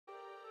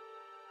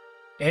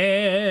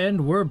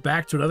And we're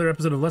back to another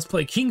episode of Let's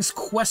Play King's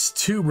Quest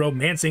 2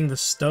 Romancing the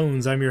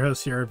Stones. I'm your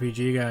host, the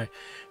RPG Guy.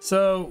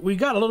 So, we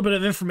got a little bit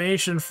of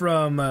information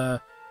from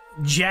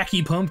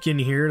Jackie Pumpkin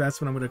here, that's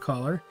what I'm going to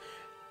call her,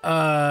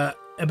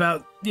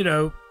 about, you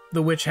know,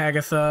 the witch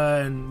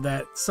Hagatha and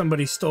that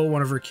somebody stole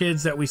one of her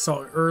kids that we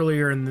saw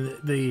earlier in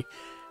the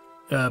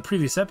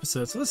previous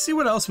episode. So let's see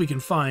what else we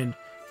can find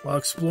while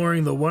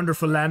exploring the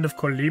wonderful land of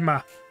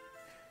Colima.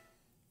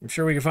 I'm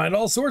sure we can find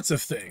all sorts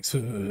of things.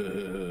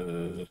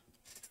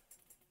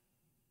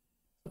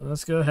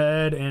 Let's go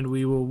ahead and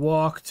we will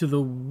walk to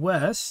the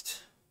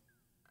west.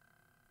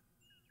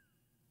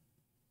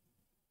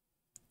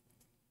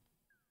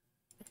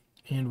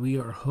 And we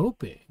are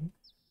hoping...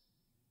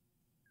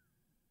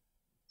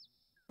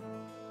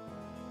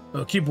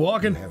 Oh, keep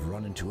walking. You have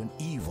run into an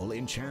evil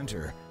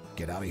enchanter.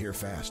 Get out of here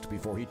fast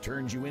before he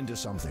turns you into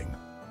something.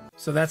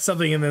 So that's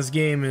something in this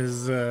game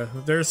is,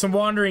 there's some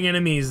wandering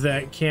enemies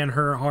that can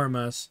harm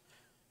us.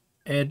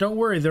 And don't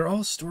worry, they're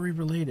all story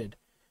related.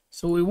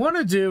 So what we want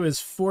to do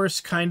is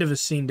force kind of a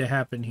scene to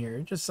happen here.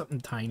 Just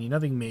something tiny,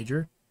 nothing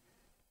major.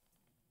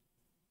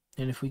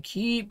 And if we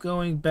keep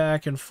going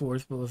back and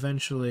forth, we'll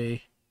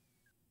eventually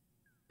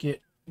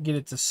get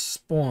it to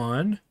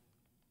spawn.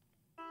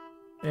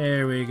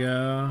 There we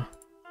go.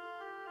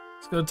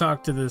 Let's go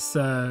talk to this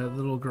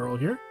little girl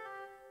here.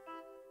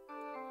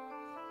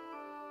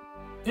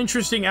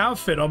 Interesting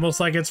outfit,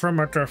 almost like it's from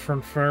a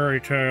different fairy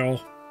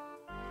tale.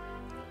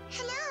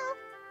 Hello,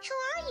 who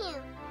are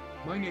you?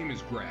 My name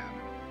is Graham.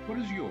 What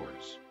is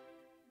yours?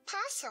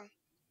 Possum.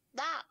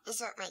 That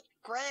is what my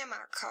grandma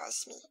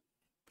calls me.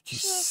 You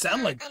She is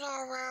sound like... not at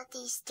all well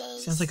these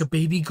days. Sounds like a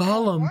baby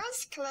Gollum. I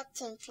was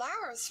collecting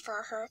flowers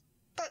for her,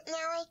 but now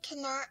I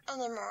cannot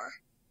anymore.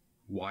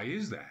 Why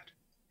is that?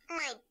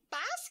 My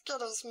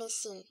basket is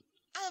missing.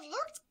 I've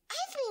looked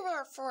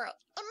everywhere for it.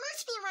 It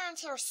must be around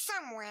here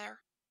somewhere.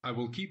 I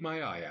will keep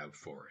my eye out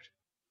for it.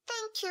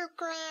 Thank you,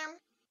 Graham.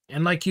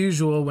 And like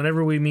usual,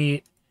 whenever we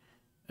meet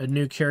a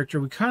new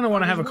character, we kind of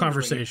want to have a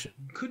conversation.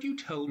 Could you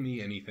tell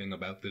me anything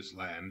about this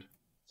land?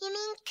 You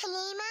mean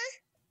Kalima?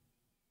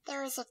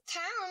 There is a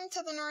town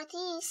to the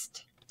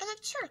northeast, and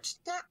a church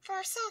not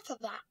far south of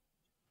that.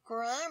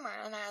 Grandma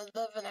and I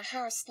live in a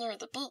house near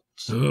the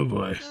beach. Oh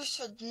boy. You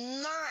should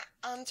not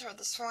enter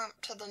the swamp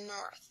to the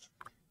north.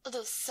 It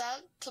is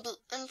said to be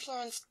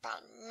influenced by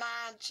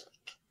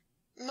magic.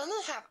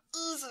 Many have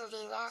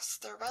easily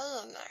lost their way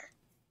in there,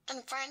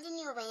 and finding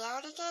your way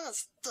out again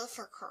is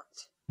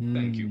difficult.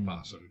 Thank you,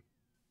 Possum.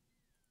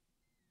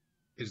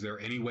 Is there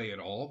any way at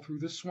all through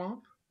this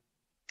swamp?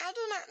 I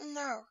do not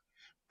know,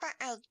 but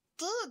I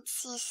did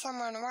see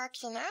someone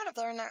walking out of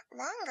there not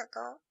long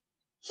ago.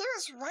 He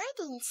was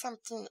writing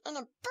something in a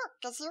book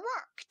as he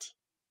walked.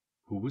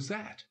 Who was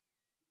that?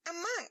 A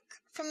monk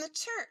from the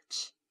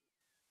church.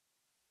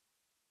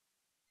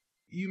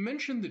 You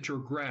mentioned that your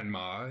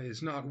grandma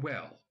is not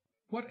well.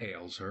 What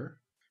ails her?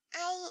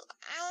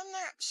 I'm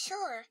not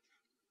sure,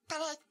 but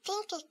I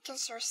think it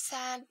gives her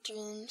sad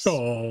dreams.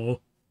 Oh.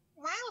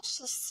 While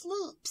she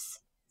sleeps,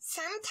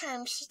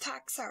 sometimes she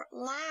talks out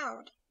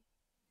loud.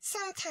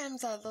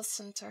 Sometimes I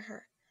listen to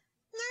her.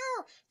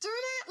 No, do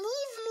not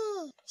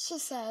leave me, she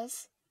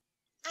says.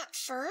 At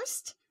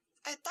first,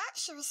 I thought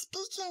she was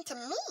speaking to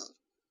me.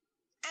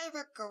 I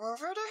would go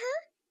over to her,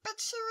 but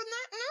she would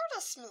not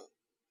notice me.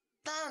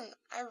 Then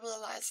I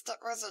realized it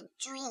was a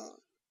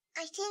dream.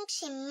 I think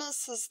she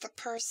misses the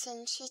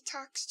person she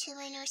talks to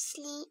in her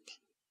sleep.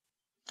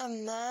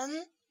 And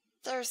then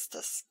there's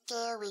the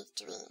scary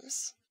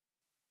dreams.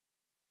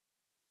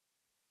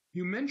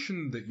 You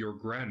mentioned that your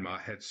grandma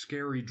had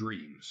scary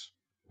dreams.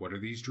 What are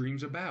these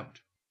dreams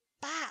about?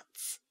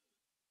 Bats.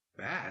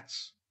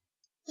 Bats?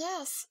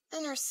 Yes,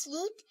 in her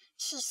sleep,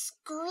 she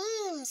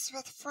screams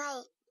with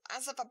fright,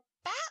 as if a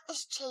bat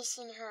is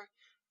chasing her,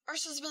 or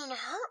she's being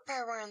hurt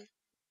by one.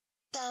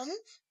 Then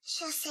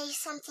she'll say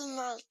something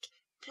like,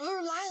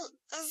 "Blue light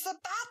is the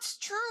bat's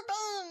true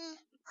bane,"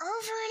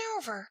 over and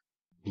over.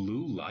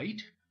 Blue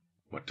light?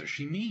 What does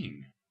she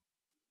mean?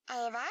 I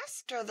have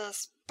asked her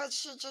this, but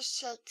she just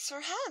shakes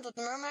her head and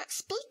will not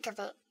speak of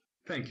it.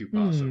 Thank you,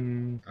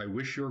 Possum. I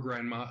wish your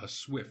grandma a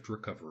swift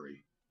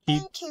recovery.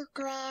 Thank you,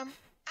 Graham.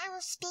 I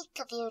will speak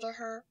of you to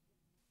her.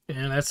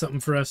 Yeah, that's something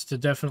for us to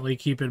definitely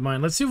keep in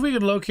mind. Let's see if we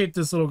can locate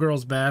this little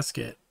girl's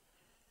basket.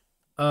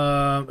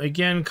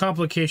 Again,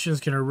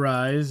 complications can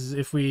arise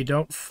if we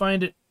don't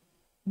find it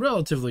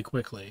relatively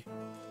quickly.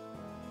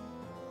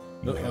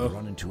 You have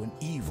run into an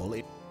evil...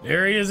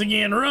 There he is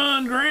again.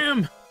 Run,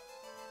 Graham!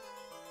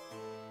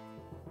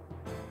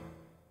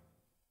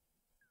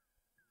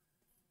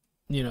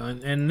 You know,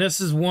 and this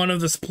is one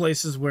of the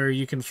places where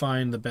you can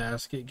find the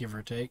basket, give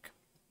or take.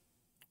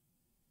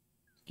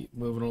 Keep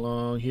moving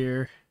along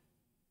here.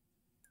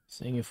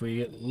 Seeing if we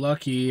get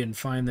lucky and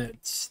find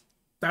that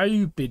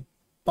stupid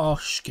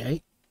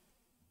basket.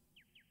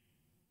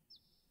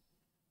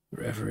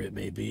 Wherever it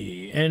may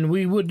be. And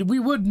we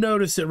would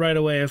notice it right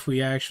away if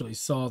we actually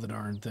saw the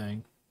darn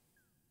thing.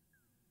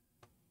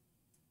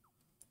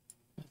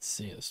 Let's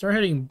see. Let's start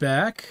heading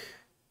back.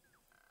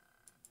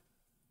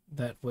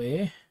 That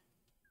way.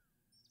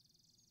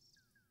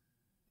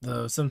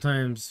 Though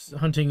sometimes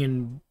hunting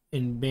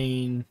in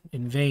vain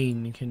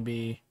can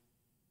be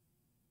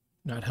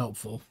not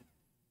helpful.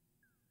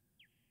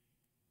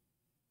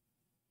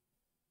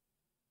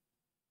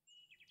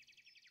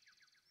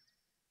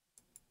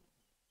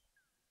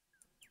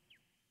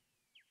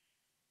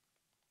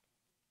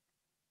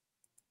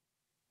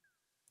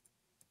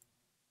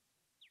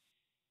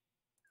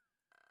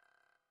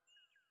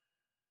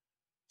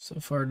 So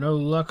far, no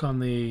luck on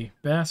the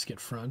basket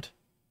front.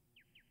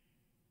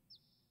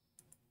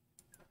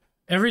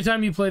 Every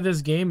time you play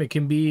this game, it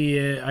can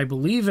be, I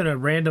believe, in a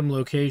random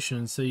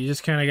location, so you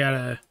just kind of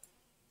gotta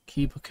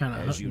keep kind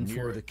of As you hunting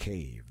for near the it.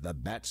 cave, the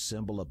bat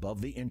symbol above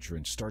the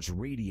entrance starts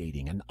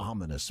radiating an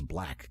ominous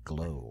black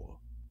glow.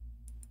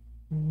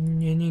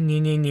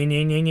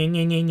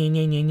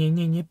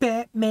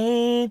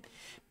 Batman,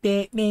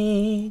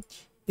 Batman,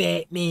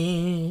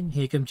 Batman.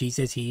 Here comes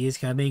Jesus, he is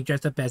coming,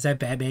 dressed up as a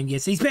Batman.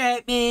 Yes, he's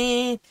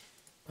Batman.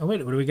 Oh,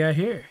 wait, what do we got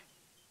here?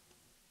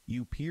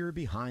 You peer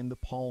behind the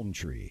palm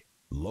tree.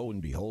 Lo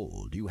and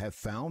behold, you have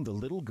found the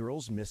little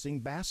girl's missing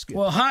basket.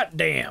 Well, hot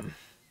damn.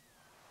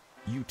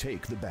 You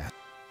take the basket.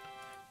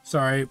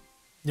 Sorry,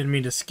 didn't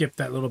mean to skip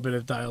that little bit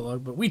of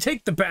dialogue, but we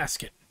take the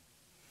basket.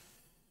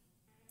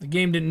 The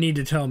game didn't need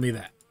to tell me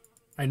that.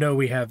 I know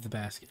we have the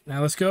basket.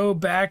 Now let's go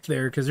back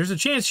there, because there's a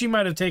chance she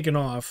might have taken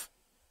off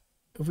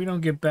if we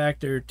don't get back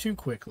there too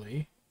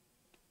quickly.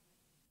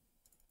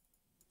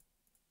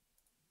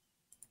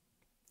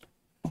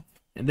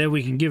 And then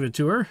we can give it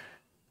to her.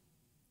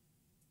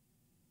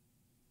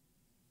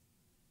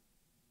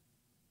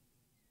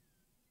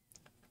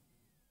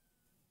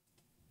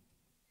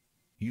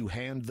 You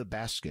hand the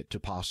basket to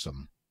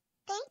Possum.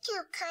 Thank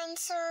you, kind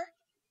sir.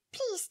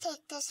 Please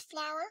take this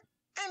flower.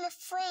 I'm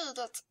afraid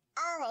it's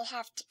all I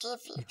have to give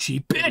you.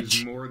 Cheap It is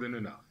bitch! more than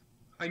enough.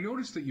 I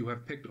noticed that you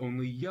have picked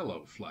only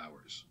yellow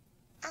flowers.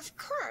 Of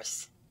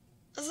course.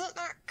 Is it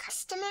not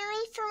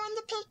customary for one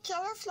to pick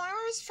yellow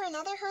flowers for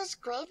another who's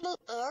gravely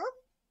ill?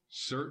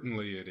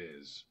 Certainly it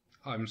is.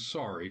 I'm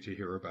sorry to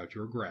hear about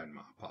your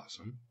grandma,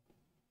 Possum.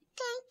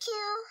 Thank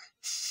you.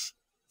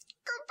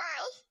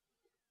 Goodbye.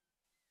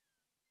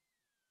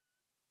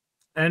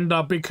 And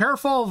be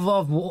careful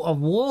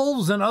of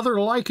wolves and other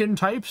lichen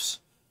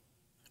types.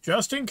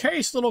 Just in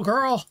case, little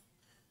girl.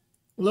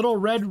 Little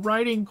Red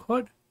Riding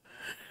Hood.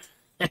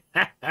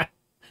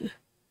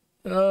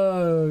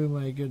 Oh,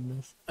 my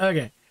goodness.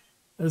 Okay,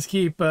 let's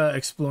keep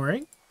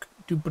exploring.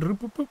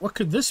 What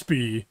could this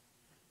be?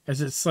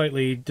 As it's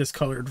slightly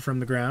discolored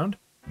from the ground.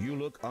 You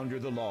look under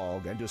the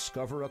log and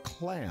discover a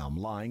clam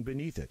lying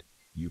beneath it.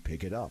 You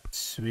pick it up.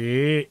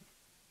 Sweet.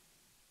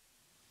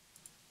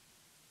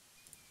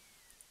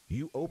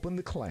 You open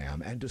the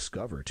clam and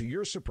discover, to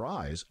your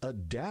surprise, a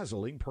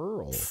dazzling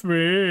pearl.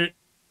 Sweet.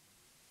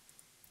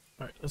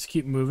 All right, let's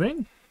keep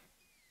moving.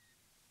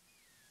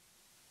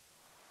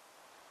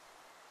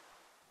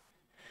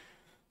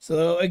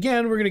 So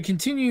again, we're going to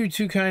continue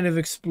to kind of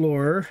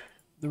explore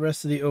the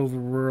rest of the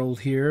overworld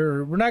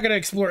here. We're not going to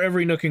explore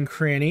every nook and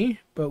cranny,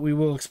 but we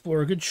will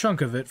explore a good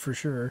chunk of it for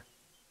sure.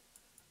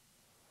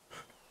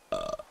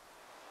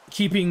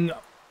 Keeping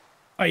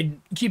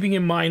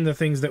in mind the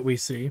things that we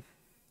see.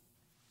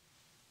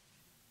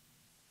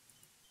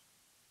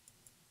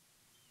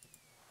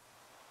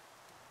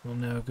 We'll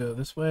now go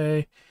this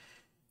way.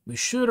 We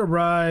should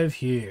arrive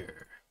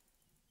here.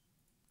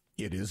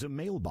 It is a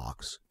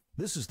mailbox.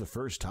 This is the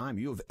first time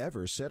you have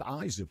ever set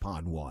eyes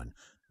upon one,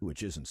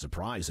 which isn't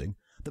surprising.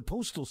 The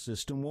postal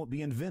system won't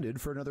be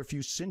invented for another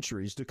few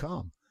centuries to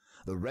come.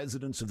 The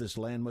residents of this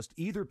land must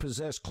either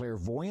possess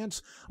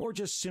clairvoyance or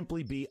just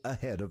simply be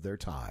ahead of their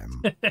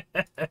time.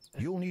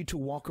 You'll need to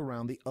walk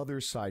around the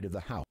other side of the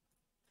house.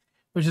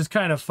 Which is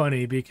kind of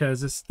funny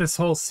because this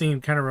whole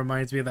scene kind of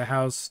reminds me of the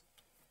house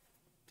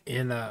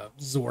in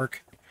Zork.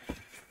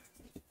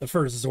 The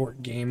first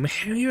Zork game.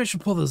 Maybe I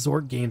should pull the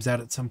Zork games out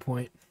at some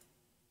point.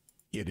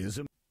 It is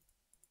a...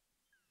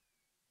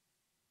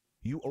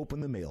 You open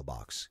the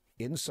mailbox.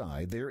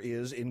 Inside there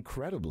is,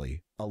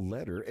 incredibly, a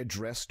letter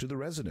addressed to the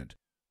resident.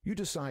 You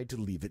decide to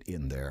leave it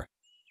in there.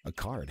 A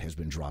card has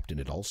been dropped in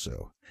it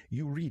also.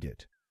 You read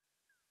it.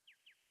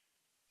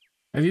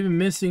 Have you been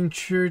missing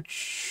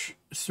church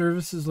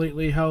services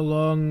lately? How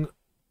long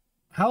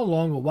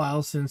a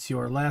while since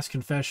your last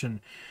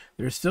confession?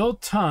 There's still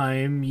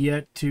time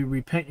yet to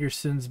repent your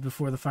sins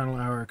before the final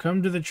hour.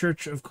 Come to the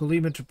Church of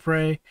Colima to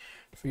pray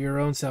for your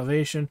own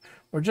salvation,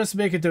 or just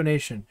make a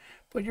donation.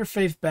 Put your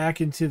faith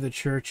back into the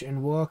church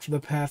and walk the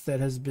path that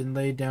has been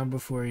laid down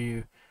before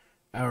you.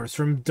 Hours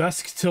from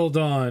dusk till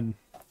dawn.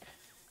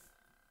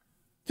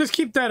 Just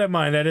keep that in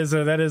mind. That is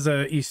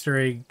a Easter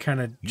egg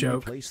kind of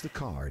joke. You replace the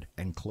card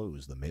and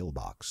close the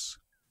mailbox.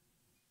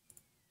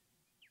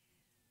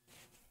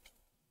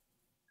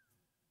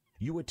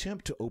 You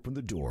attempt to open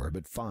the door,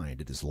 but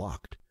find it is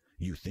locked.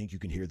 You think you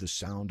can hear the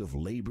sound of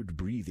labored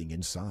breathing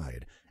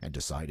inside, and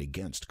decide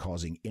against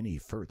causing any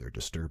further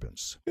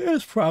disturbance.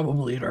 It's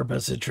probably in our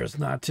best interest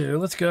not to.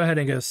 Let's go ahead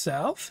and go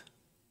south.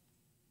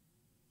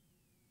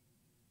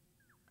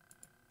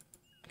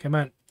 Come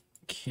on.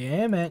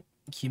 Come on.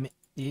 Come on.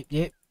 Yep,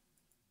 yep.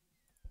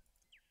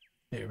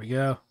 There we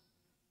go.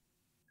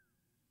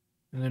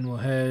 And then we'll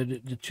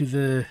head to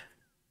the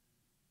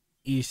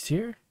east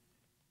here.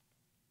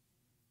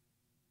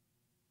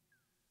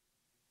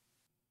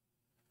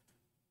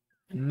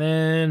 And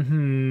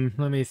then,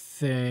 let me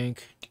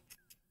think.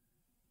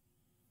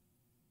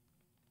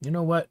 You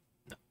know what?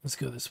 Let's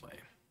go this way.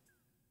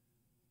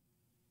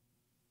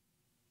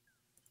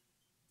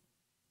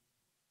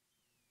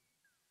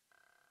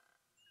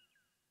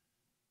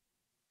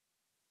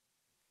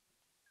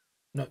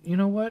 No, you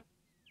know what?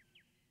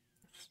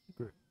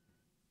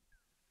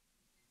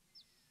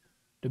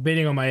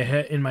 Debating on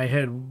in my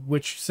head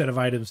which set of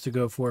items to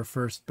go for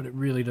first, but it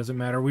really doesn't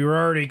matter. We were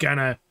already kind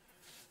of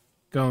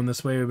going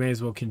this way. We may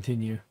as well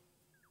continue.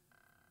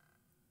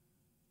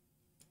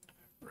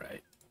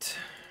 Right.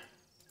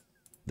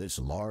 This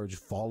large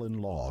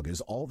fallen log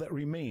is all that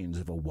remains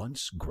of a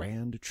once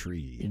grand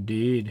tree.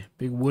 Indeed.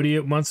 Big woody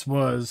it once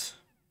was.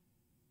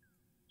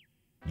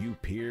 You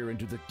peer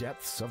into the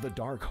depths of the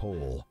dark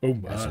hole. Oh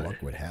my. As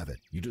luck would have it,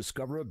 you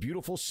discover a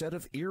beautiful set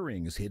of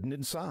earrings hidden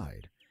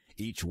inside.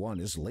 Each one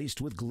is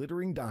laced with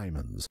glittering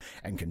diamonds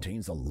and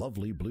contains a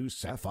lovely blue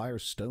sapphire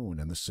stone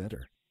in the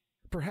center.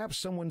 Perhaps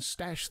someone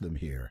stashed them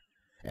here.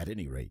 At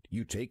any rate,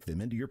 you take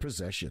them into your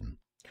possession.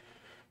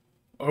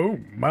 Oh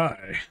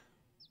my.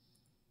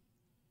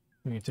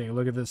 We can take a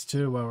look at this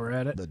too while we're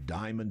at it. The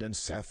diamond and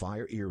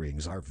sapphire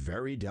earrings are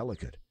very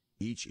delicate.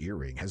 Each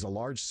earring has a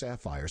large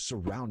sapphire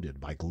surrounded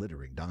by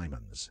glittering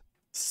diamonds.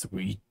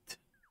 Sweet.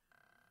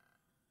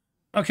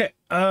 Okay,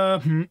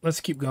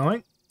 let's keep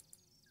going.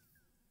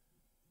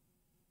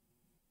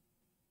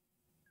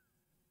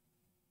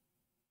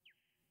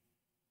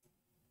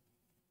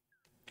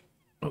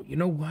 Oh, you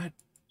know what?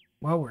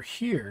 While we're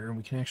here,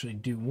 we can actually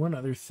do one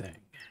other thing.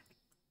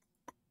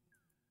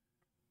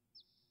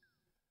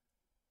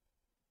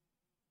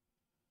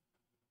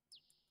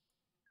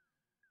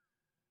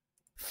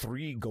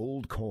 Three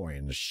gold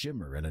coins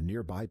shimmer in a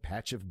nearby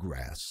patch of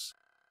grass.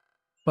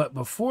 But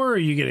before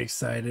you get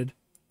excited...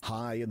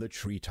 High in the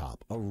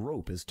treetop, a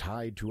rope is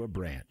tied to a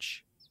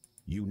branch.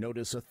 You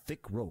notice a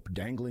thick rope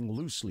dangling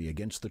loosely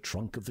against the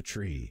trunk of the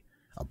tree.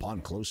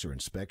 Upon closer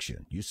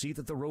inspection, you see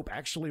that the rope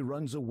actually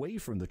runs away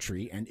from the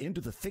tree and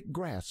into the thick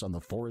grass on the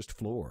forest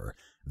floor.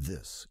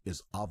 This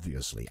is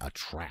obviously a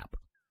trap.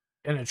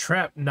 And a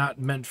trap not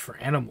meant for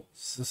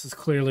animals. This is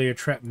clearly a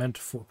trap meant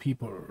for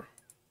people.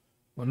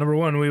 Well, number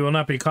one, we will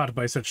not be caught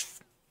by such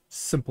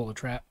simple a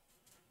trap.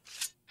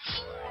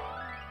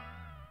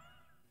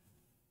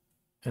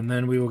 And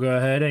then we will go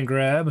ahead and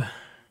grab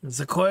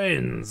the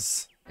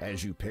coins.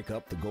 As you pick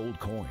up the gold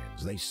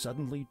coins, they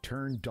suddenly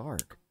turn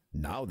dark.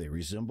 Now they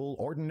resemble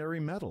ordinary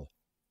metal.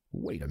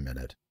 Wait a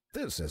minute.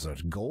 This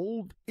isn't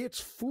gold.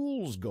 It's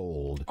fool's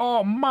gold.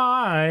 Oh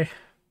my!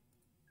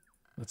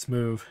 Let's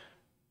move.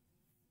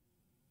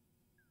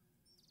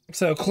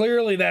 So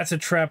clearly that's a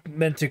trap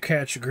meant to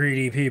catch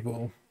greedy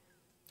people.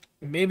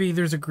 Maybe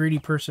there's a greedy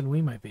person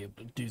we might be able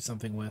to do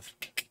something with.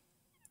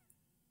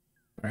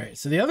 Alright,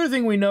 so the other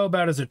thing we know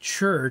about is a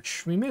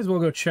church. We may as well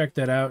go check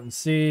that out and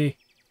see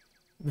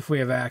if we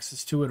have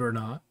access to it or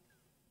not.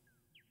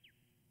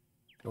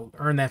 Go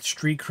earn that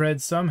street cred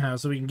somehow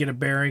so we can get a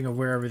bearing of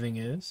where everything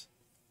is.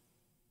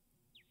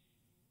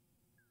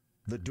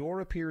 The door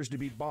appears to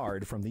be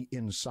barred from the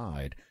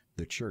inside.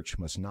 The church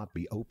must not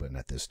be open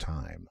at this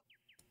time.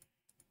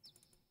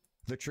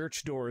 The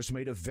church door is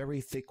made of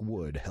very thick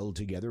wood held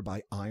together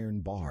by iron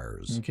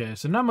bars. Okay,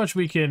 so not much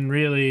we can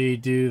really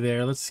do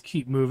there. Let's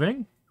keep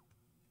moving.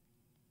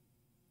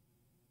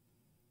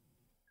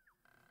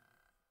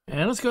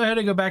 And let's go ahead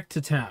and go back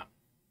to town.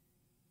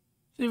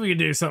 See if we can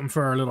do something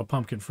for our little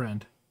pumpkin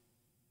friend.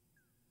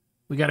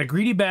 We got a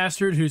greedy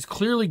bastard who's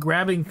clearly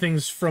grabbing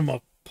things from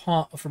a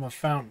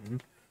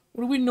fountain.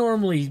 What do we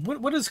normally...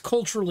 What is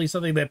culturally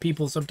something that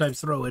people sometimes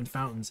throw in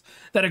fountains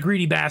that a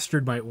greedy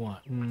bastard might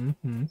want?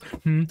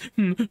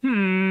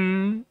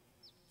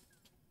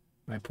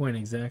 My point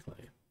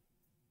exactly.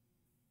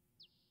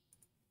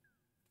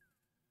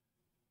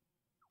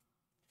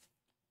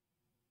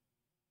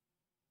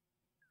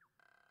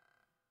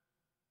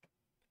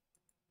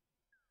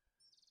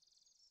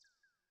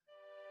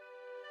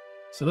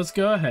 So let's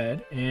go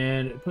ahead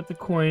and put the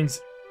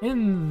coins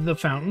in the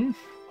fountain.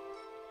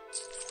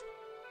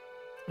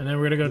 And then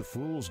we're going to go... The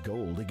fool's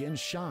gold again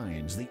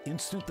shines the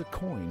instant the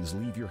coins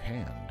leave your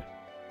hand.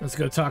 Let's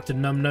go talk to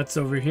Numbnuts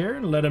over here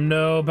and let him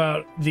know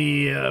about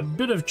the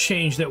bit of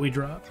change that we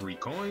dropped. 3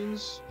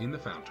 coins in the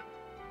fountain.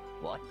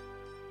 What?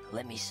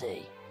 Let me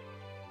see.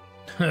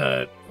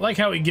 Like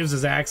how he gives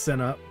his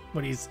accent up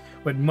when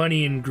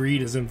money and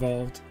greed is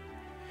involved.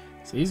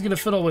 So he's going to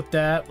fiddle with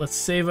that. Let's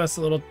save us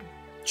a little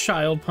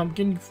child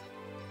pumpkin.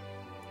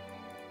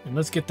 And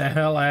let's get the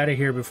hell out of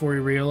here before he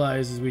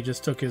realizes we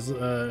just took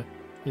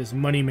his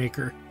money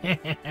maker.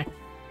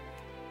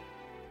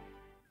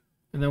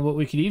 And then what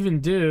we could even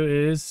do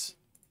is...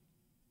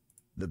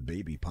 The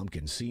baby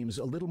pumpkin seems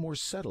a little more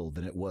settled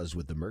than it was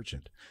with the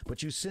merchant,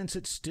 but you sense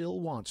it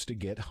still wants to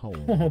get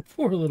home. Oh,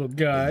 poor little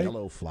guy. The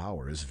yellow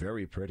flower is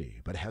very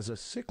pretty, but has a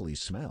sickly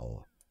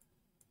smell.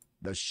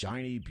 The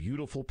shiny,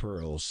 beautiful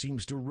pearl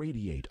seems to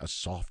radiate a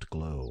soft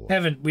glow.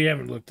 We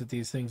haven't looked at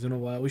these things in a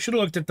while. We should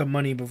have looked at the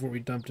money before we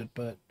dumped it,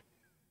 but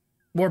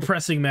more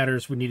pressing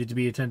matters would needed to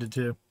be attended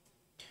to.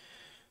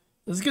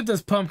 Let's get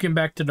this pumpkin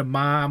back to the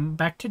mom.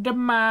 Back to the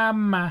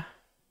mama.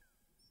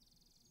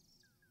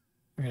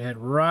 We're gonna head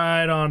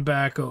right on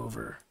back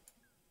over.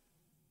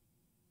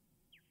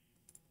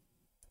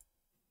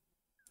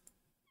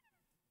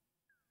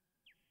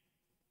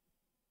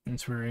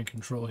 Since we're in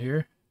control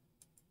here.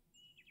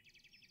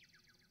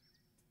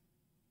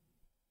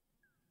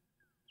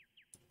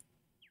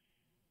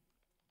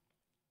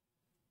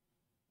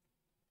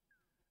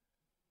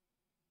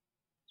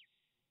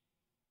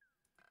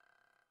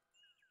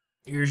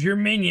 Here's your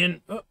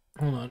minion. Oh,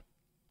 hold on.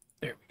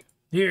 There we go.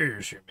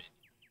 Here's your minion.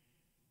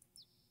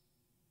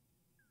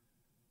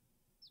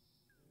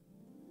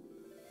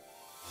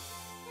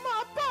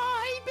 My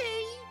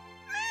baby!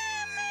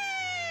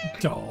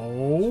 Mama!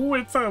 Oh,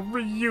 it's a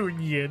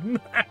reunion.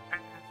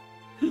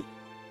 Thank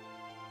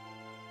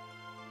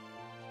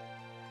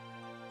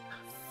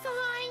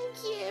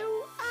you,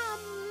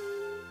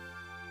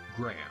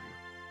 Graham.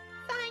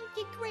 Thank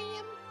you,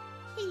 Graham.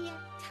 Here,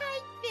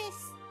 take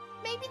this.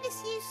 Maybe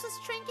this useless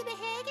trinket of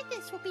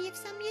Haggadis will be of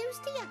some use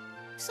to you.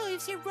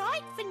 Serves you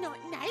right for not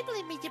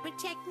enabling me to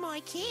protect my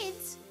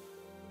kids.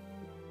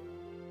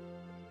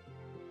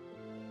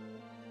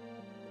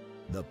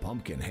 The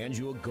pumpkin hands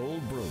you a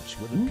gold brooch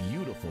with a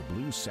beautiful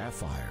blue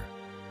sapphire.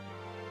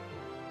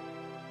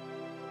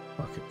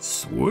 Fucking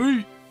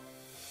sweet.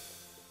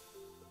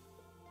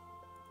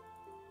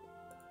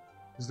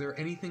 Is there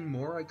anything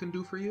more I can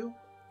do for you?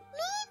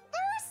 Me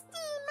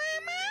thirsty,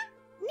 Mama.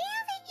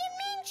 Now that you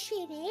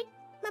mention it,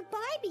 my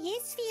baby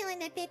is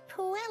feeling a bit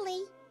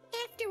poorly.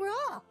 After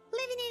all,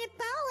 living in a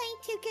bowl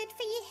ain't too good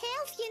for your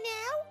health, you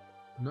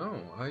know.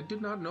 No, I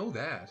did not know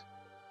that.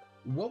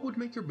 What would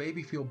make your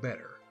baby feel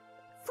better?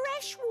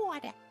 Fresh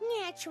water,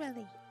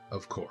 naturally.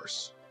 Of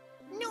course.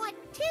 Not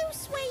too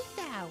sweet,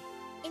 though.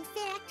 In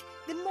fact,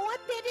 the more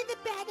bitter the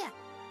better.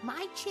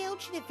 My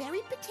children are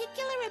very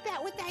particular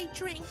about what they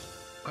drink.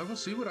 I will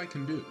see what I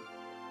can do.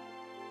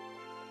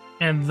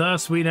 And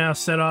thus we now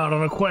set out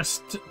on a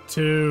quest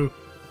to,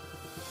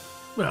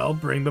 well,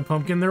 bring the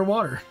pumpkin their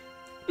water.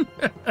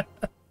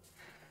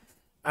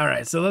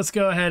 Alright, so let's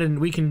go ahead and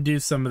we can do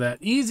some of that.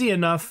 Easy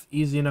enough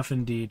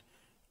indeed.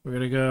 We're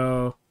going to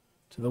go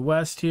to the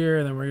west here,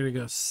 and then we're going to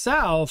go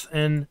south.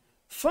 And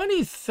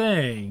funny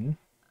thing,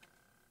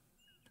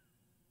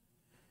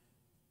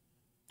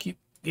 keep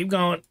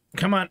going.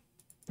 Come on,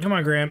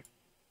 Graham.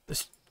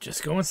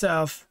 Just going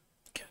south.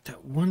 Got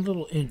that one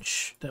little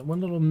inch, that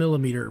one little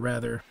millimeter,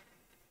 rather.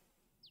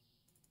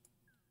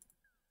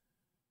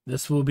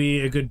 This will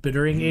be a good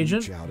bittering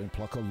agent. Reach out and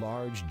pluck a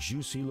large,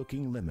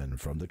 juicy-looking lemon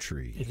from the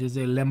tree. It is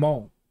a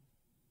lemon.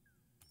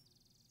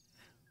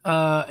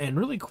 And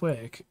really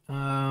quick,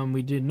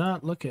 we did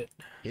not look at...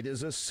 It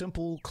is a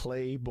simple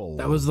clay bowl.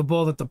 That was the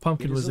bowl that the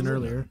pumpkin It is was in a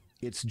lemon. earlier.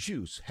 Its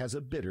juice has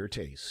a bitter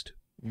taste.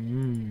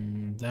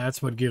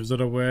 That's what gives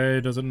it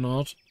away, does it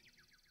not?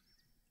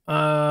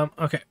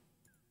 Okay.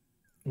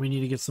 We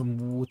need to get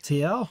some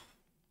water.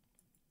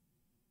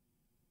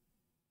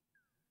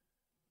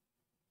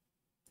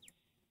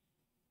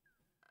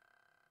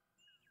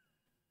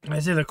 I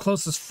say the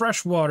closest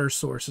freshwater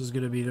source is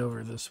going to be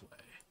over this way.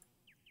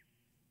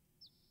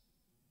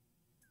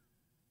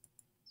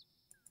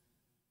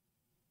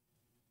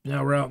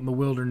 Now we're out in the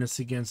wilderness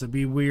again, so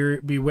be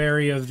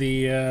wary of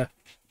the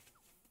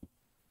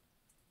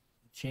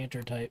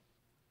enchanter type.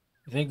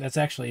 I think that's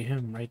actually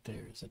him right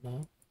there, is it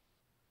not?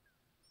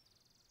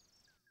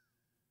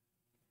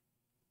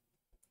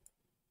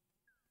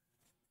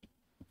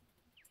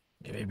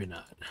 Yeah, maybe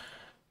not.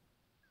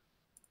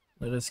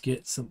 Let us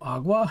get some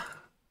agua.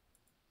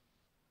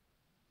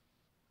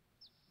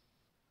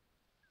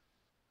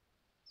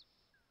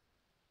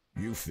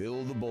 You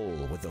fill the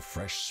bowl with the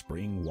fresh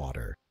spring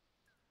water.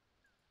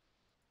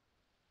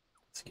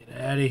 Let's get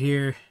out of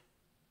here.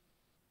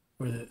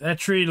 That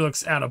tree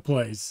looks out of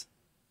place.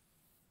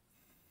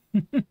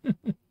 Alright,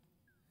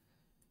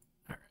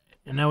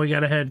 and now we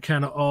gotta head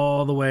kind of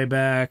all the way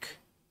back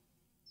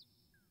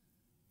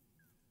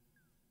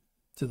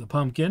to the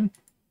pumpkin.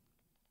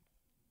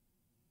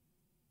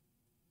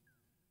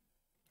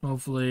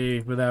 Hopefully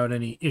without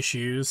any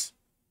issues.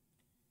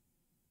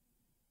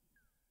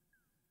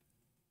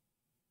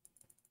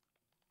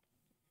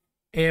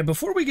 And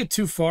before we get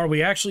too far,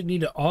 we actually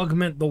need to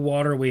augment the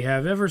water we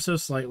have ever so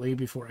slightly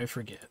before I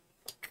forget.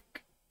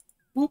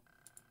 Whoop.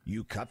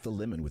 You cut the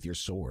lemon with your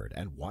sword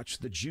and watch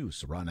the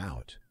juice run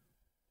out.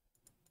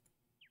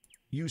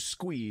 You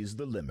squeeze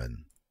the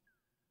lemon.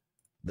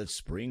 The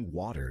spring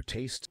water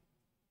tastes.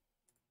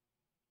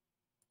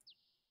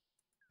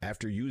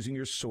 After using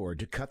your sword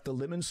to cut the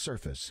lemon's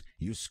surface,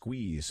 you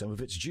squeeze some of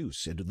its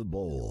juice into the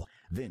bowl.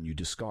 Then you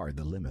discard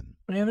the lemon.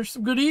 Man, there's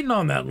some good eating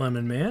on that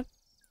lemon, man.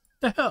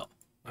 The hell?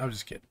 I was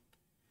just kidding.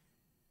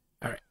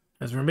 All right,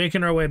 as we're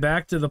making our way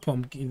back to the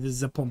pumpkin,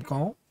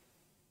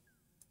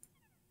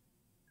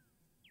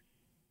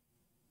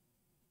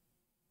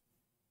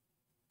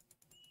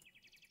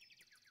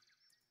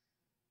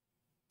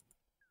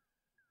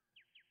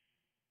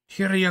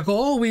 Here you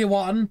go, wee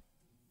one.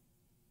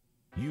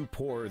 You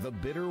pour the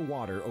bitter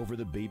water over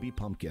the baby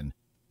pumpkin.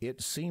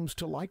 It seems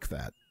to like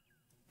that.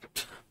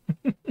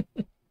 Thank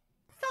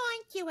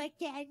you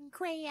again,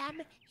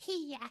 Graham.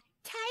 Here,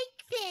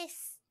 take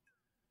this.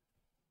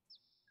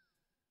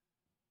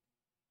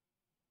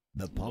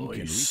 The pumpkin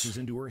Nice. reaches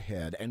into her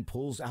head and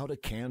pulls out a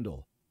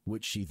candle,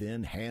 which she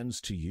then hands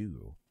to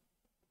you.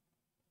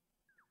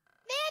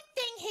 That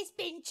thing has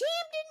been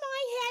jammed in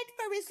my head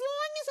for as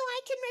long as I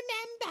can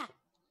remember.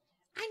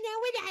 I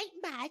know it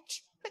ain't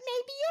much, but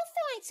maybe you'll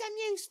find some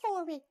use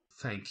for it.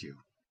 Thank you.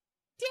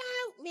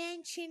 Don't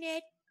mention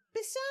it.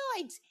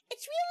 Besides,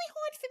 it's really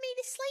hard for me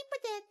to sleep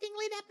with that thing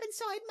lit up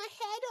inside my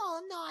head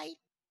all night.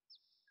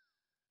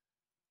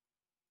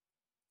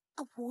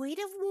 A word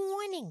of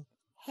warning.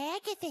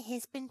 Agatha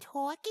has been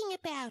talking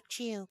about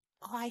you.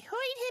 I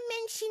heard her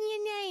mention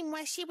your name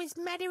while she was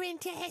muttering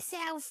to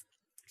herself.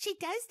 She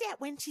does that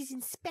when she's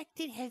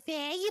inspected her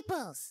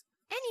valuables.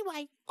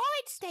 Anyway,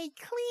 I'd stay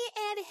clear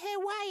out of her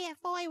way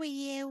if I were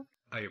you.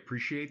 I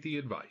appreciate the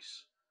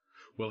advice.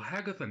 Will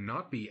Hagatha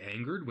not be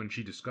angered when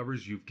she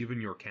discovers you've given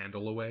your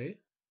candle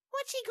away?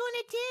 What's she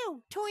gonna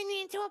do? Turn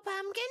me into a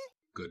pumpkin?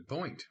 Good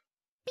point.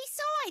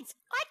 Besides,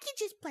 I could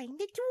just blame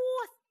the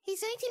dwarf.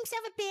 He's earned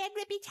himself a bad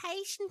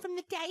reputation from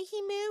the day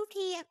he moved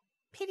here.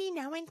 Pity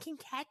no one can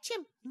catch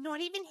him,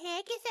 not even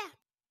Hagatha.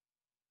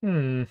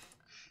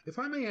 If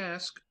I may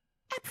ask,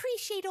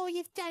 Appreciate all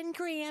you've done,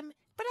 Graham,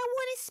 but I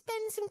want to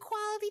spend some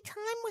quality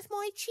time with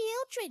my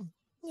children.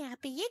 Now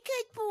be a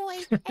good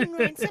boy and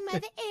run some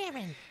other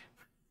errand.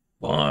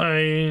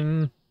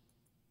 Fine.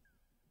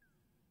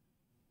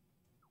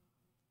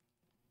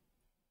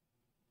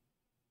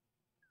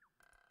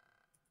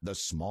 The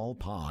small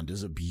pond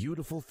is a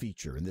beautiful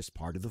feature in this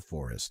part of the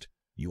forest.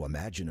 You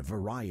imagine a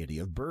variety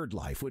of bird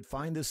life would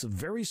find this a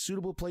very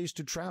suitable place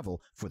to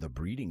travel for the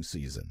breeding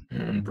season.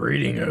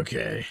 Breeding,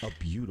 okay. A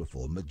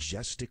beautiful,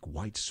 majestic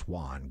white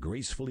swan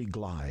gracefully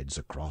glides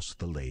across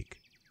the lake.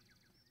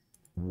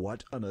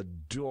 What an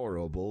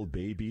adorable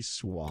baby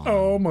swan.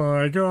 Oh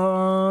my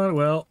god.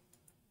 Well,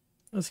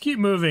 let's keep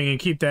moving and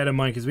keep that in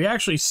mind because we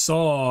actually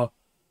saw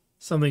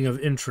something of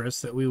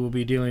interest that we will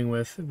be dealing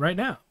with right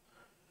now.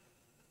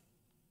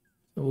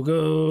 So we'll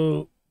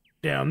go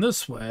down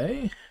this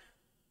way.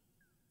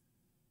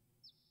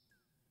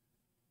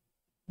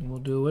 And we'll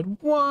do it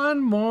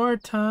one more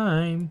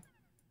time.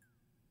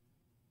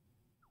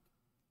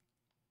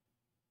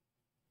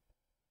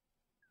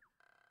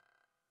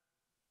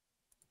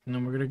 And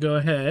then we're going to go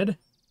ahead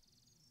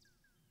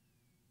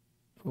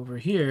over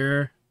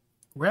here,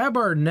 grab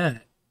our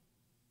net.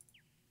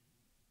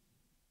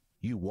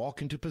 You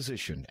walk into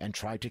position and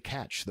try to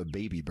catch the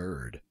baby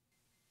bird.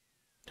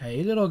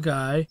 Hey, little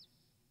guy.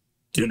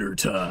 Dinner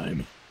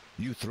time.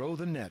 You throw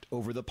the net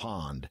over the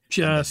pond.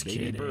 Just and the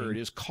baby kidding. bird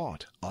is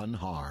caught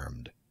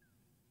unharmed.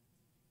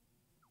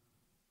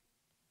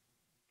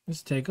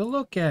 Let's take a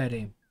look at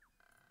him.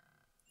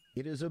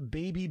 It is a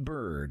baby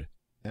bird,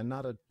 and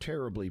not a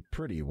terribly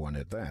pretty one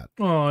at that.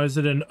 Oh, is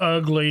it an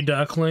ugly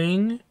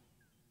duckling?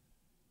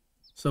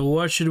 So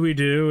what should we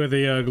do with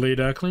the ugly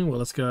duckling? Well,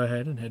 let's go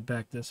ahead and head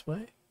back this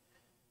way.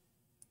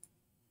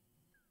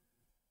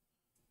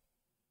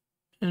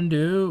 And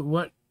do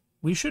what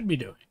we should be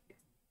doing.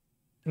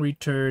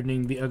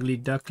 Returning the ugly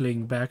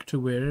duckling back to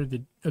where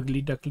the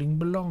ugly duckling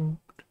belonged.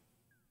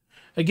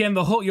 Again,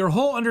 your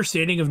whole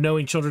understanding of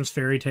knowing children's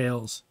fairy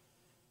tales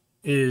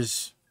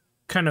is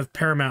kind of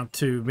paramount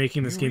to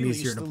making this game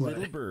easier to the play.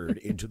 little bird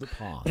into the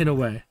pond. In a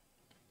way.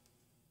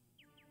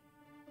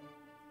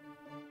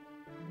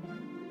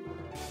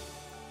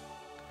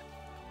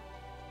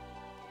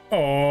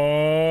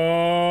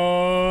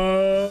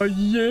 Oh,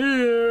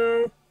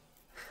 yeah.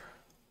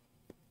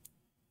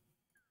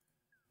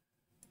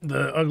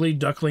 The ugly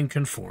duckling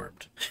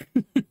conformed.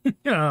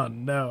 Oh,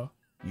 no.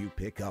 You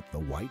pick up the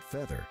white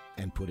feather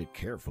and put it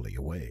carefully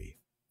away.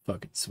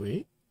 Fucking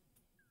sweet.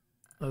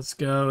 Let's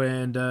go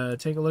and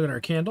take a look at our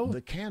candle.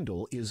 The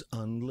candle is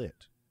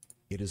unlit.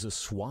 It is a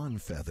swan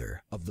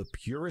feather of the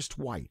purest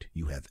white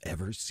you have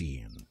ever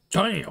seen.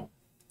 Damn. All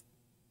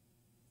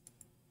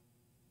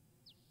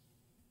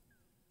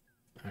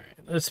right,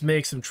 let's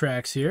make some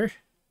tracks here.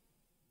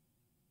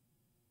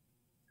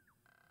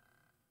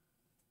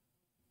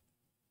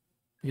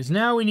 Because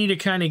now we need to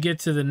kind of get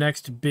to the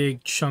next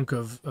big chunk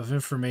of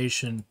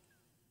information.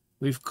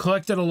 We've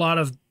collected a lot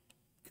of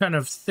kind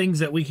of things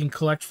that we can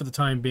collect for the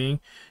time being.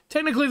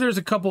 Technically, there's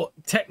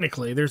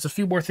a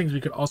few more things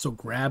we could also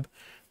grab.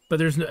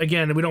 But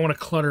again, we don't want to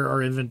clutter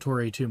our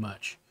inventory too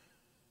much.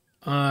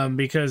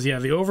 Because, yeah,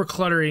 the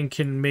over-cluttering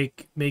can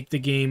make the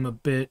game a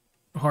bit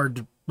hard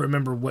to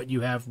remember what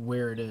you have,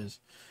 where it is.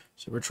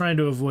 So we're trying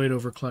to avoid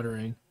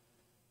over-cluttering.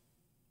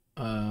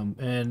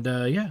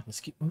 Yeah,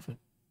 let's keep moving.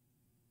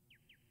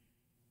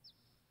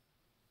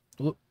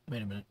 Oh,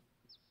 wait a minute.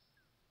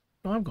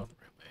 No, I'm going the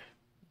right way.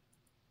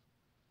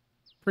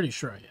 Pretty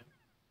sure I am.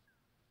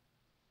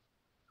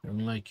 I don't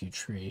like you,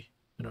 tree.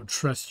 I don't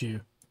trust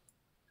you.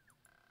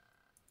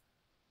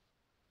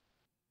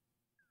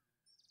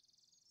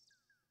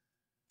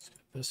 Let's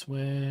go this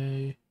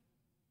way.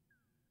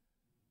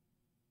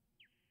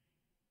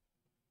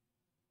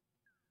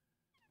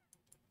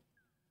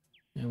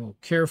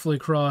 carefully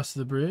cross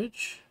the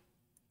bridge.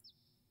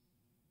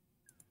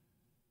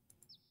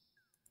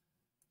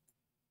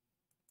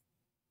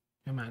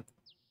 Come on.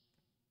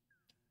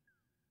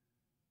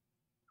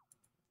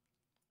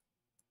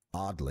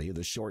 Oddly,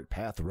 the short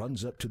path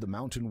runs up to the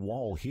mountain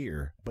wall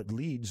here, but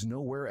leads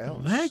nowhere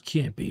else. Well, that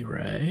can't be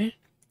right.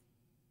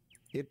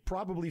 It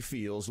probably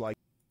feels like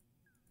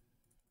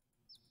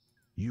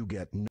you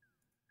get no.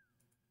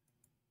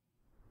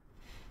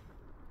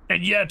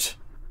 And yet,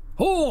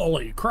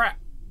 holy crap.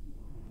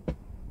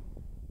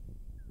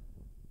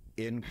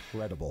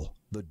 Incredible.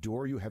 The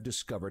door you have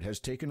discovered has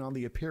taken on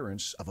the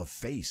appearance of a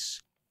face.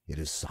 It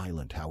is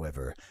silent,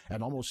 however,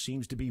 and almost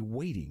seems to be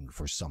waiting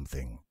for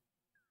something.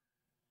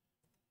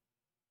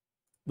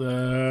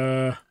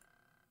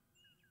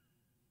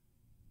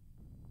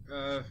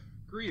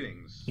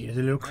 Greetings. Here's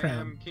a little I crown.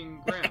 am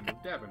King Graham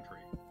of Daventry.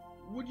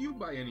 Would you,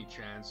 by any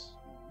chance,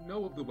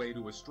 know of the way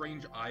to a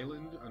strange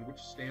island on which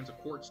stands a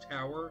quartz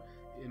tower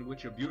in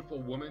which a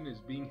beautiful woman is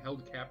being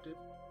held captive?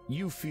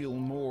 You feel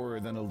more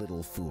than a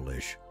little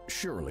foolish.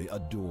 Surely a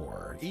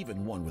door,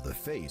 even one with a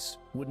face,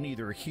 would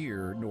neither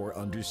hear nor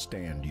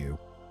understand you.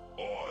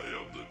 I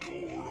am the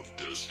door of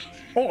destiny.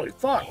 Holy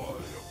fuck. I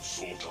am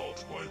sought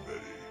out by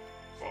many,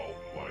 found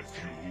by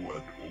few,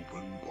 and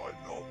opened by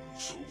none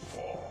so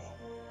far.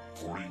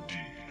 For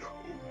indeed,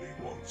 only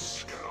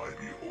once can I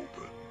be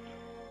opened.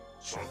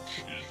 Such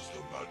is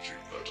the magic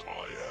that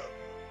I am.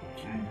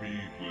 Through me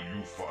will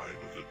you find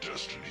the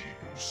destiny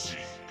you seek,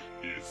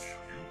 if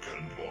you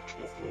can but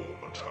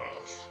perform a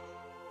task.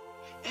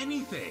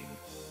 Anything!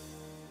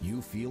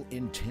 You feel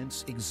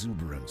intense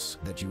exuberance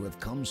that you have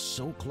come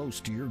so close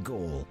to your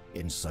goal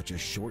in such a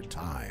short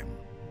time.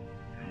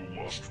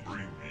 You must bring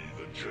me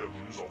the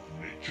gems of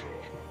nature.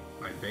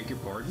 I beg your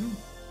pardon?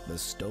 The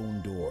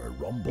stone door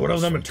rumbles What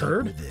of them a from deep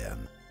turd?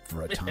 within.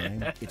 For a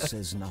time, it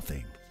says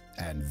nothing.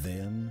 And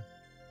then...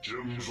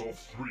 Gems of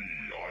 3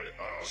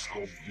 I ask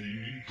of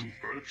thee to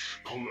fetch,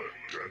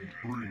 collect, and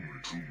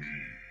bring to me.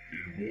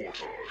 In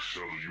water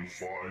shall you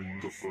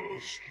find the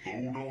first,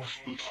 though not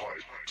the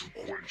type to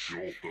quench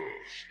your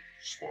thirst.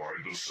 Spy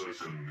the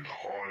second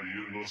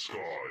high in the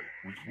sky,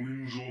 with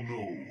wings or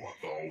no,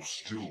 thou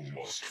still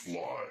must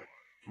fly.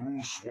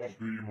 Through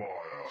swampy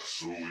mire,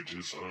 so it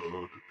is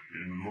heard,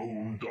 in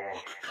lone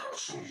dark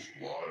castle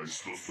lies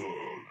the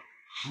third.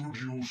 Should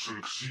you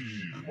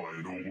succeed,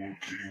 my noble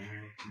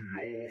king, to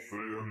your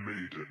fair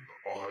maiden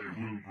I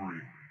will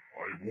bring.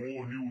 I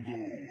warn you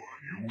though,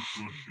 you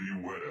should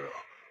beware,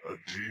 a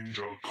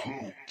danger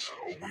cloaked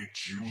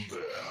awaits you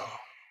there.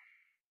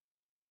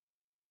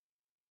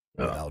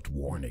 Without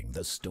warning,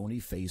 the stony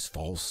face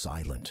falls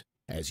silent.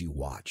 As you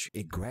watch,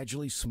 it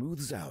gradually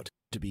smooths out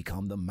to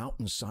become the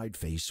mountainside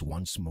face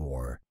once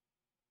more.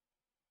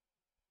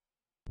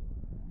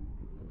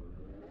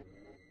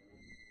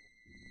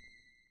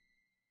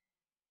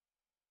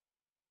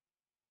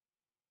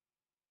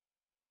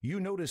 You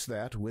notice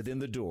that, within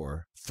the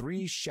door,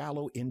 3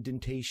 shallow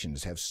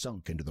indentations have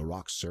sunk into the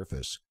rock's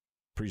surface.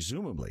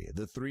 Presumably,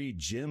 the 3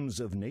 gems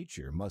of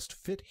nature must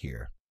fit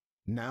here.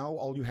 Now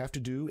all you have to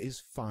do is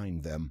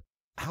find them.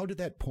 How did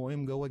that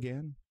poem go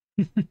again?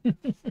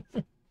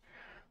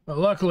 Well,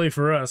 luckily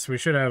for us, we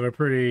should have a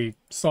pretty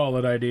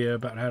solid idea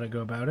about how to go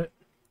about it.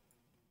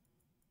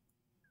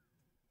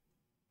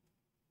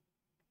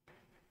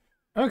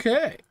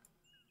 Okay.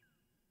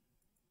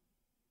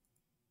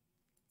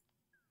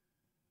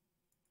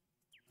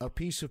 A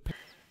piece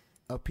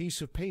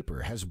of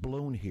paper has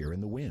blown here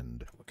in the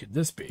wind. What could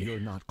this be? You're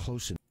not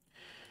close enough.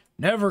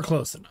 Never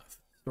close enough.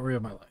 Story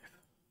of my life.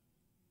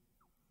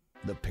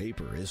 The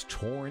paper is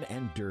torn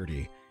and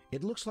dirty.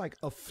 It looks like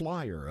a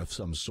flyer of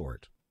some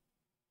sort.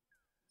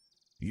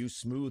 You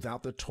smooth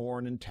out the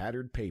torn and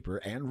tattered paper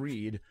and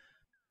read,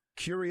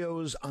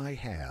 "Curios I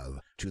have,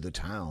 to the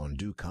town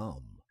do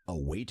come,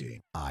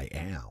 awaiting I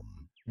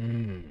am."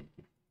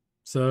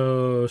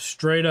 So,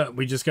 straight up,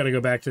 we just got to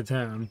go back to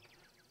town.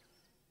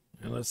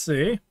 And let's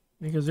see.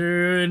 Because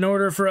in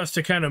order for us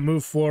to kind of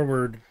move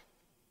forward,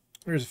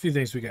 there's a few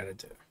things we got to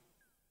do.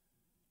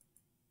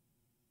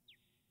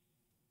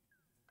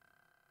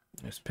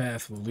 This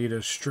path will lead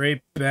us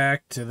straight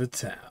back to the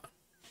town.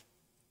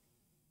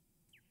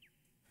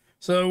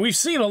 So we've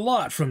seen a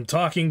lot, from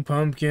talking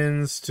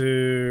pumpkins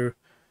to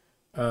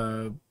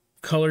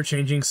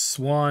color-changing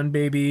swan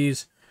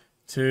babies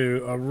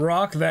to a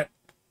rock that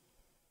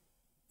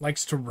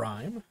likes to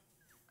rhyme.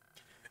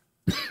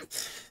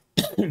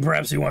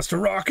 Perhaps he wants to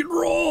rock and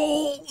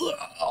roll.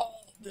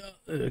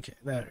 Okay,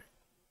 that.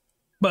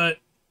 But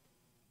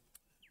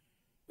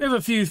we have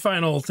a few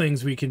final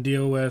things we can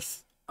deal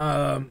with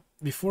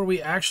before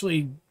we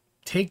actually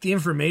take the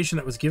information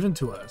that was given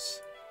to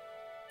us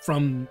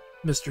from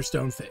Mr.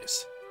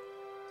 Stoneface.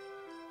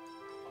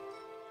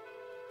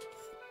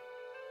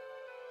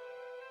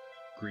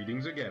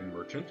 Greetings again,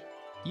 merchant.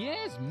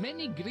 Yes,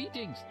 many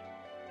greetings.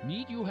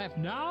 Need you have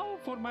now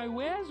for my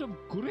wares of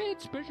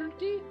great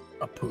specialty?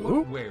 A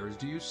poo? What wares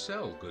do you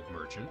sell, good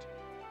merchant?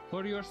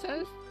 For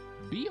yourself,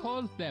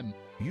 behold them.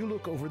 You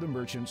look over the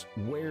merchant's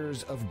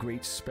wares of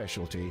great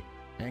specialty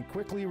and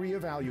quickly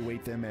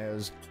reevaluate them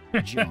as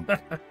junk.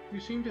 You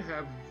seem to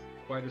have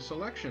quite a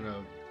selection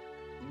of,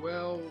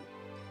 well,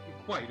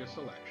 quite a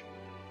selection.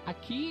 A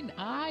keen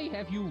eye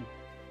have you.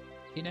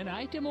 In an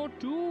item or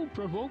two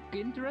provoke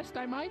interest,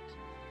 I might?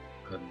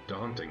 A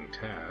daunting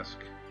task.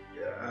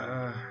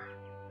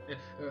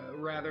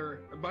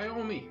 Rather, by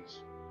all means.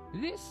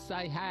 This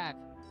I have.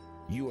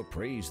 You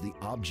appraise the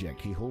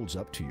object he holds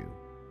up to you.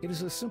 It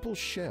is a simple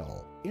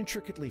shell,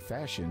 intricately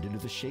fashioned into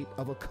the shape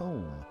of a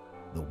comb.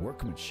 The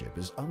workmanship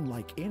is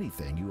unlike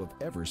anything you have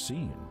ever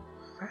seen.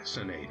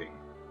 Fascinating.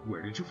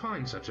 Where did you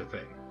find such a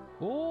thing?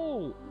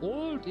 Oh,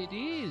 old it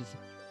is.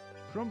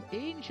 From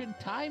ancient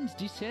times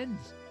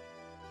descends.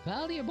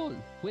 Valuable,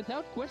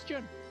 without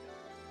question.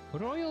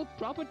 Royal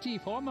property,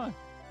 former,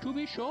 to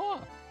be sure.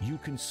 You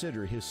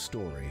consider his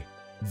story.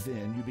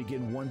 Then you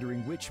begin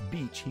wondering which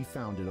beach he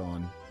found it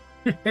on.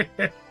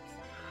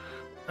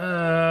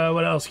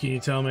 What else can you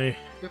tell me?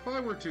 If I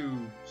were to,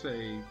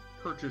 say,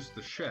 purchase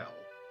the shell,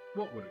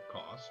 what would it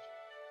cost?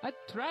 A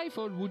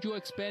trifle would you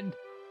expend?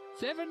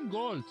 7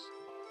 golds.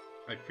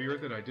 I fear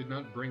that I did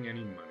not bring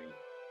any money.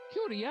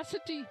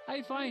 Curiosity,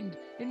 I find,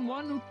 in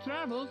one who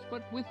travels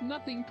but with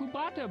nothing to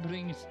barter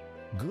brings.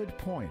 Good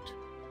point.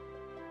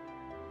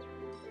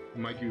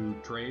 Might you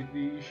trade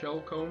the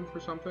shell comb for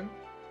something?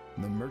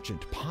 The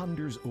merchant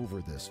ponders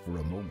over this for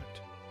a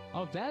moment.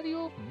 Of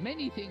value,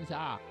 many things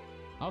are.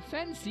 Of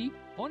fancy,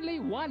 only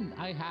one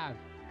I have.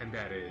 And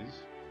that is?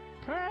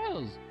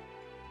 Pearls.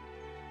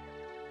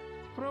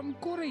 From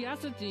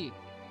curiosity,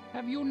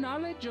 have you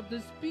knowledge of the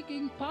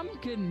speaking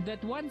pumpkin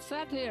that once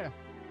sat here?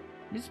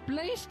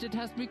 Misplaced it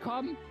has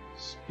become.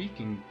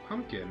 Speaking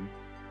pumpkin?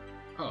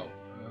 Oh,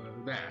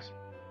 that.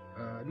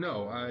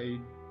 No, I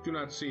do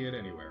not see it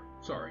anywhere.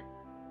 Sorry.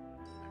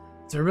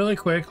 So really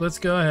quick, let's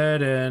go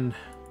ahead and...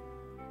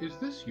 Is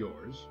this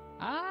yours?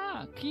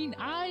 Ah, keen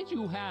eyes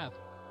you have.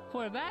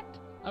 For that,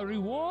 a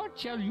reward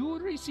shall you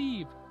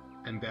receive.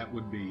 And that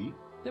would be?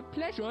 The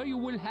pleasure you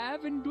will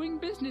have in doing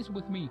business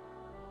with me.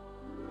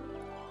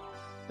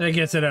 That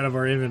gets it out of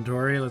our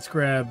inventory. Let's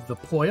grab the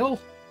poil.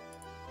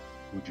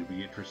 Would you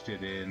be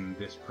interested in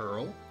this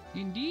pearl?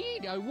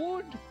 Indeed, I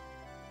would.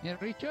 In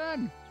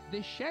return,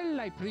 the shell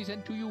I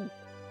present to you.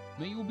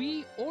 May you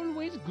be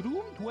always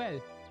groomed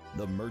well.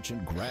 The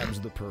merchant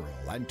grabs the pearl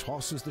and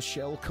tosses the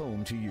shell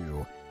comb to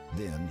you.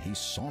 Then he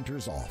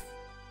saunters off.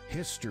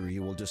 History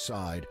will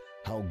decide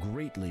how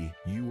greatly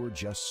you were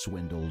just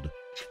swindled.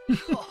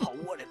 Oh,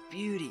 what a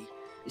beauty.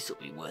 This will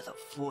be worth a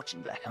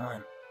fortune back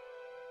home.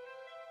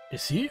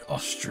 Is he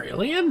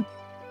Australian?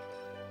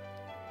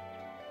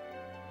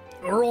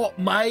 Alright,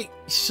 mate.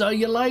 See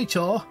you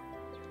later.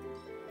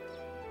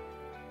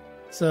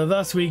 So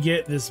thus we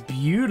get this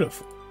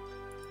beautiful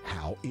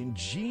How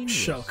ingenious.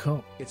 shell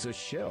comb. It's a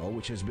shell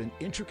which has been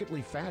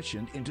intricately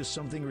fashioned into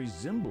something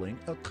resembling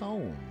a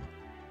comb.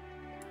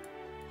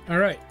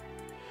 Alright.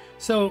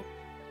 So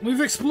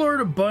we've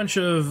explored a bunch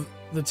of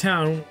the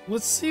town.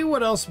 Let's see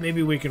what else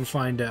maybe we can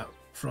find out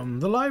from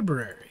the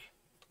library.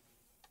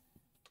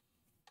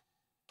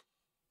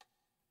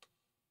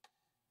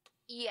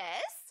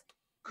 Yes?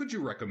 Could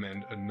you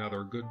recommend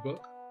another good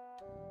book?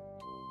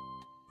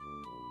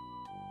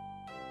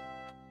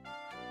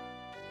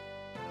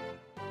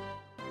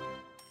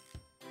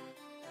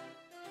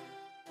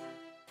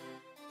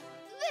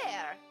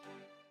 There.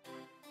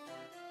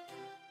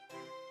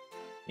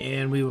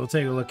 And we will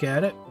take a look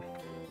at it.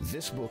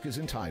 This book is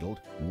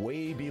entitled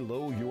Way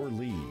Below Your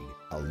League,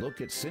 a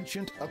look at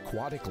sentient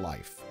aquatic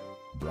life.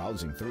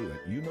 Browsing through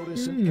it, you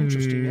notice an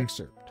interesting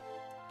excerpt.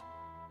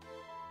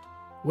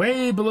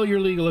 Way below your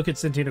league, a look at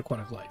sentient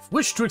aquatic life.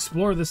 Wish to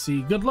explore the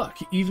sea? Good luck.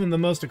 Even the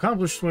most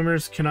accomplished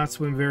swimmers cannot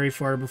swim very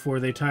far before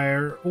they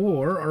tire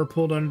or are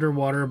pulled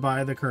underwater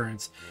by the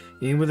currents.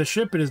 Even with a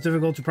ship, it is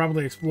difficult to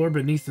properly explore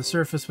beneath the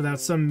surface without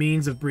some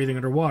means of breathing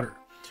underwater.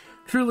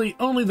 Truly,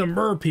 only the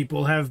mer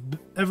people have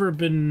ever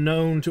been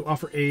known to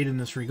offer aid in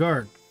this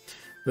regard.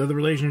 Though the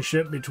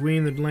relationship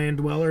between the land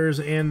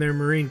dwellers and their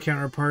marine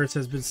counterparts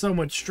has been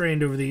somewhat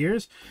strained over the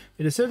years,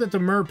 it is said that the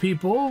mer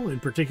people, in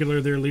particular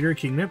their leader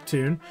King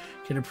Neptune,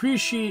 can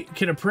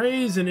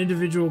appraise an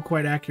individual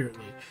quite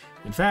accurately.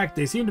 In fact,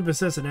 they seem to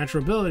possess a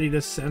natural ability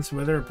to sense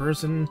whether a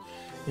person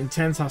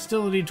intends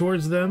hostility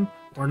towards them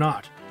or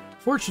not.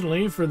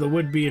 Fortunately for the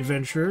would-be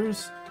adventurer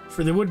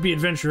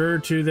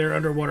to their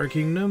underwater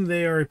kingdom,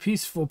 they are a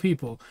peaceful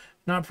people,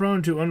 not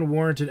prone to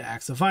unwarranted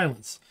acts of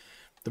violence.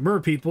 The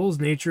mer people's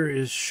nature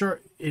is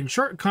in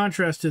sharp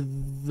contrast to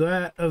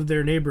that of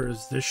their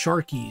neighbors, the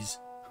Sharkies.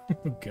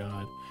 Oh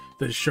god,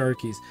 the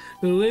Sharkies,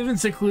 who live in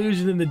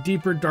seclusion in the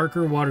deeper,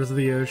 darker waters of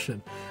the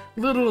ocean.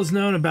 Little is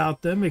known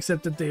about them,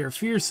 except that they are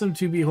fearsome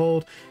to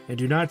behold and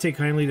do not take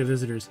kindly to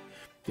visitors.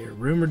 They are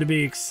rumored to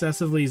be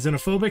excessively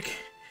xenophobic,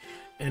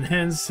 and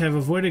hence have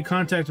avoided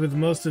contact with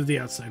most of the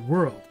outside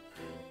world.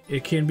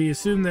 It can be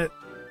assumed that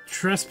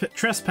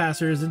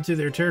trespassers into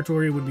their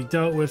territory would be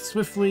dealt with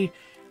swiftly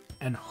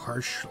and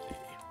harshly.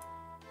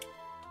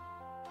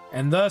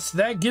 And thus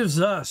that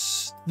gives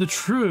us the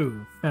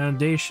true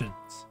foundations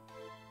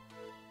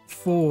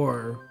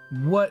for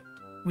what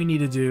we need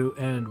to do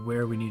and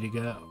where we need to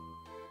go.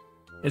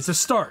 It's a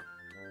start,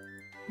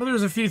 but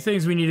there's a few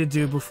things we need to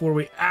do before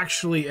we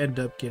actually end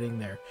up getting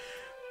there.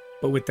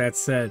 But with that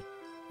said,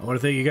 I want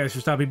to thank you guys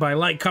for stopping by.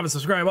 Like, comment,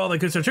 subscribe, all that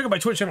good stuff. Check out my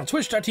Twitch channel,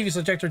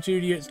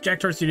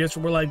 twitch.tv/JackTar Studios for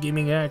more live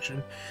gaming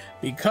action.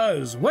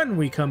 Because when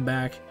we come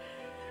back,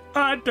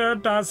 under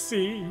the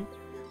sea,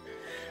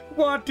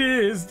 what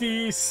is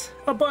this?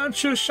 A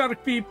bunch of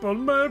shark people,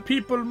 mer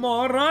people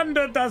more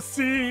under the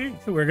sea.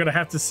 We're going to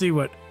have to see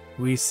what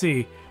we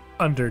see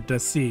under the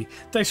sea.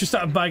 Thanks for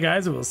stopping by,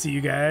 guys, and we'll see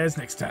you guys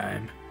next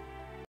time.